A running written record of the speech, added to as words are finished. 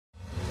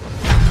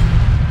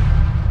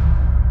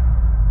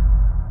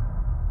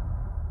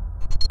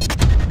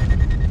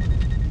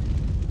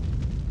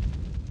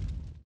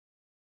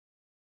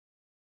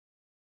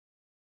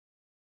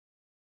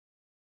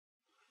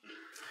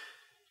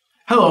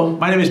Hello,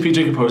 my name is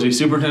PJ Capozzi,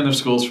 Superintendent of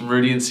Schools from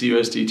Meridian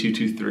CUSD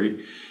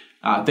 223.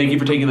 Thank you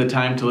for taking the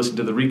time to listen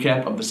to the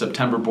recap of the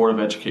September Board of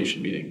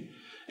Education meeting.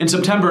 In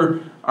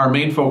September, our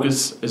main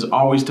focus is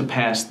always to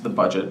pass the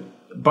budget.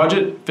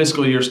 Budget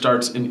fiscal year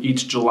starts in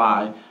each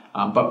July,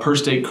 but per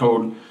state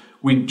code,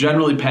 we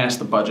generally pass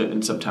the budget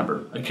in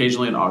September,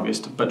 occasionally in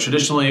August, but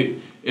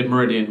traditionally in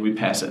Meridian, we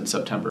pass it in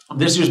September.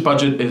 This year's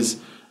budget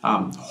is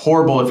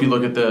horrible if you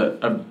look at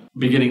the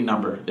beginning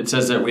number. It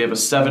says that we have a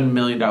 $7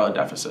 million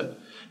deficit.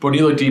 But when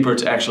you look deeper,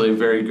 it's actually a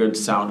very good,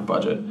 sound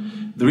budget.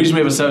 The reason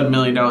we have a $7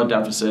 million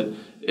deficit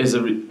is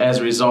as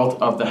a result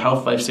of the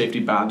health, life, safety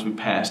bonds we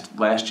passed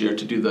last year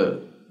to do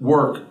the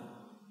work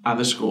on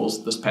the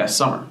schools this past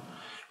summer.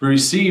 We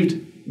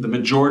received the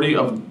majority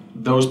of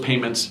those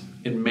payments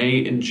in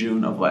May and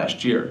June of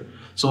last year.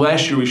 So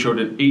last year we showed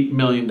an $8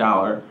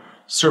 million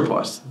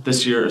surplus.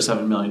 This year a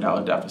 $7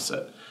 million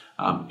deficit.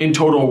 In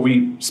total,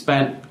 we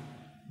spent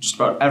just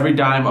about every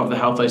dime of the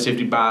health, life,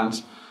 safety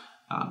bonds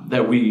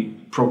that we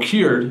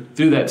procured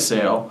through that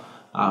sale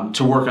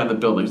to work on the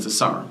buildings this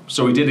summer.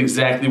 So we did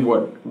exactly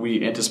what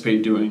we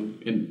anticipated doing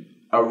in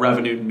a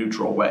revenue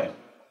neutral way.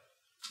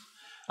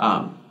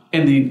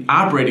 In the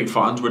operating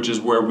funds, which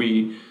is where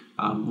we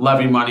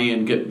levy money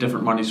and get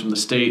different monies from the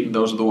state, and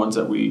those are the ones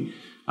that we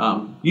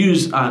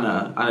use on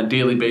a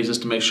daily basis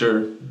to make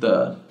sure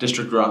the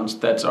district runs.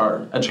 That's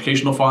our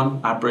educational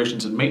fund,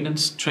 operations and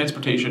maintenance,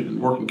 transportation,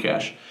 and working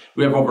cash.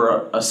 We have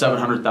over a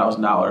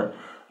 $700,000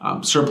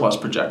 surplus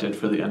projected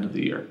for the end of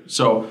the year.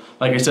 So,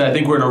 like I said, I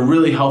think we're in a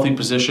really healthy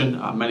position.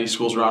 Many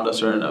schools around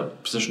us are in a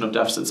position of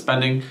deficit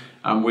spending.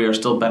 We are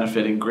still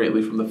benefiting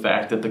greatly from the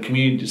fact that the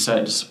community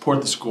decided to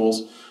support the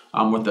schools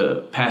with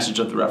the passage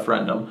of the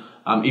referendum.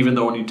 Even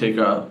though when you take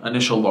an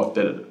initial look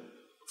that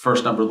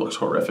first number looks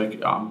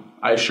horrific,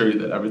 I assure you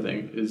that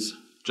everything is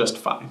just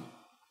fine.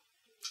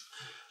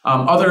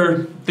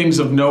 Other things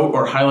of note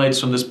or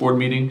highlights from this board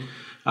meeting,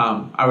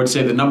 I would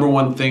say the number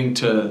one thing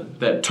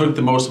that took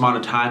the most amount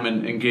of time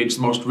and engaged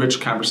the most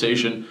rich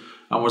conversation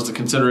was the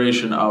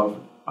consideration of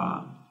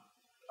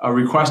a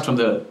request from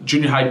the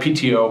junior high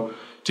PTO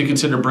to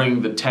consider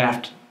bringing the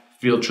Taft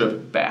field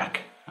trip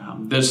back.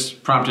 This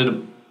prompted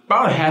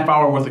about a half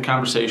hour worth of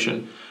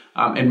conversation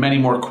and many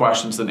more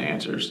questions than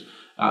answers.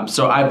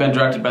 So I've been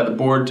directed by the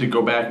board to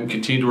go back and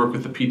continue to work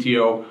with the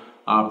PTO,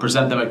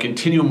 present them a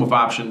continuum of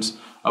options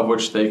of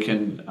which they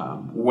can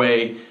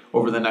weigh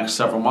over the next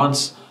several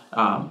months.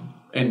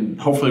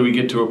 And hopefully we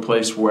get to a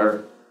place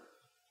where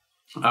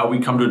we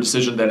come to a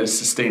decision that is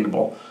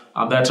sustainable.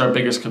 That's our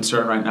biggest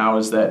concern right now,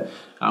 is that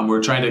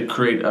we're trying to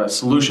create a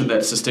solution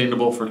that's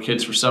sustainable for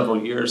kids for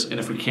several years. And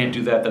if we can't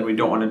do that, then we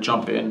don't want to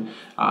jump in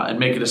and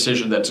make a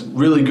decision that's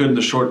really good in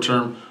the short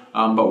term,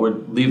 but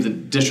would leave the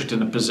district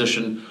in a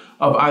position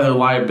of either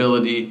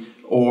liability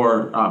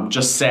or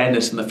just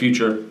sadness in the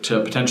future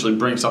to potentially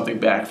bring something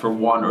back for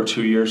 1 or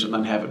 2 years and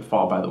then have it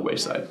fall by the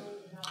wayside.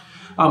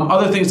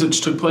 Other things that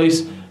took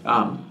place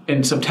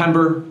in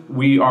September,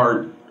 we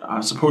are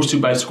supposed to,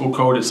 by school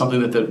code, it's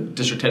something that the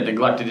district had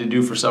neglected to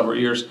do for several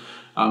years,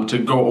 to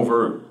go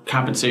over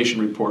compensation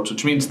reports,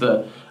 which means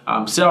the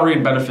salary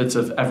and benefits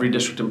of every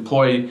district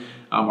employee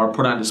are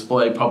put on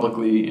display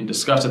publicly and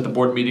discussed at the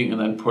board meeting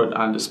and then put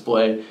on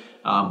display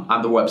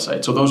on the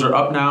website. So those are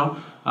up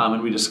now,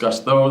 and we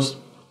discussed those.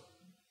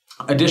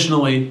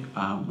 Additionally,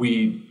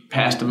 we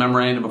passed a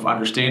memorandum of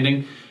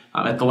understanding.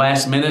 At the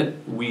last minute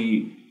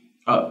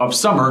of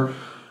summer,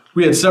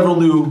 we had several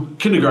new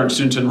kindergarten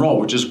students enroll,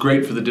 which is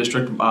great for the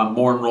district.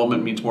 More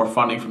enrollment means more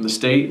funding from the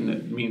state, and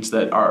it means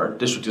that our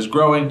district is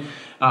growing.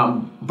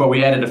 But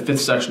we added a 5th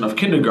section of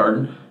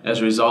kindergarten as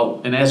a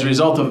result. And as a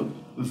result of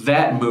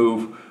that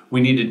move,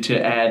 we needed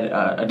to add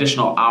an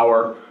additional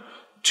hour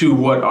to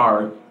what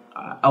our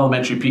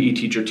elementary PE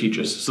teacher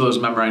teaches. So there's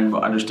a memorandum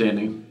of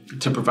understanding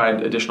to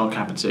provide additional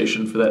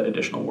compensation for that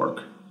additional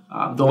work.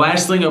 The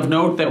last thing of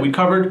note that we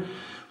covered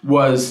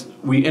was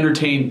we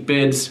entertained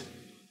bids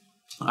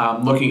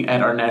looking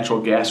at our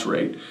natural gas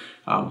rate.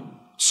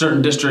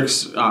 Certain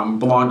districts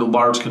belong to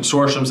large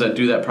consortiums that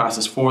do that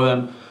process for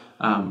them,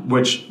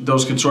 which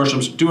those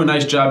consortiums do a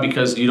nice job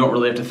because you don't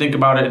really have to think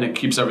about it and it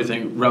keeps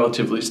everything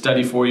relatively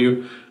steady for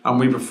you.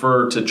 We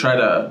prefer to try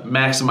to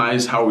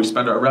maximize how we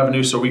spend our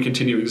revenue, so we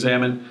continue to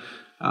examine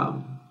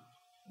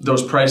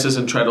those prices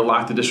and try to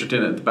lock the district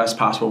in at the best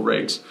possible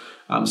rates.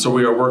 So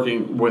we are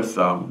working with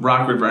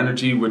Rock River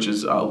Energy, which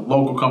is a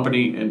local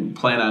company, and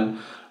plan on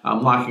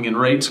locking in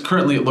rates.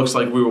 Currently, it looks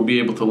like we will be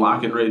able to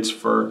lock in rates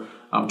for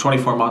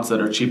 24 months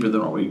that are cheaper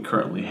than what we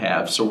currently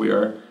have. So we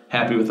are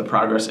happy with the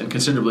progress and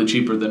considerably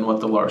cheaper than what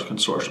the large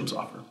consortiums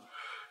offer.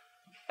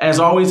 As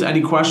always,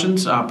 any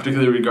questions,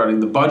 particularly regarding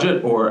the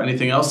budget or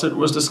anything else that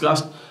was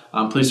discussed,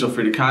 please feel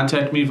free to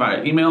contact me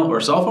via email or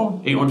cell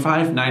phone,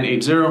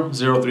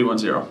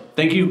 815-980-0310.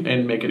 Thank you,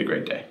 and make it a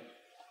great day.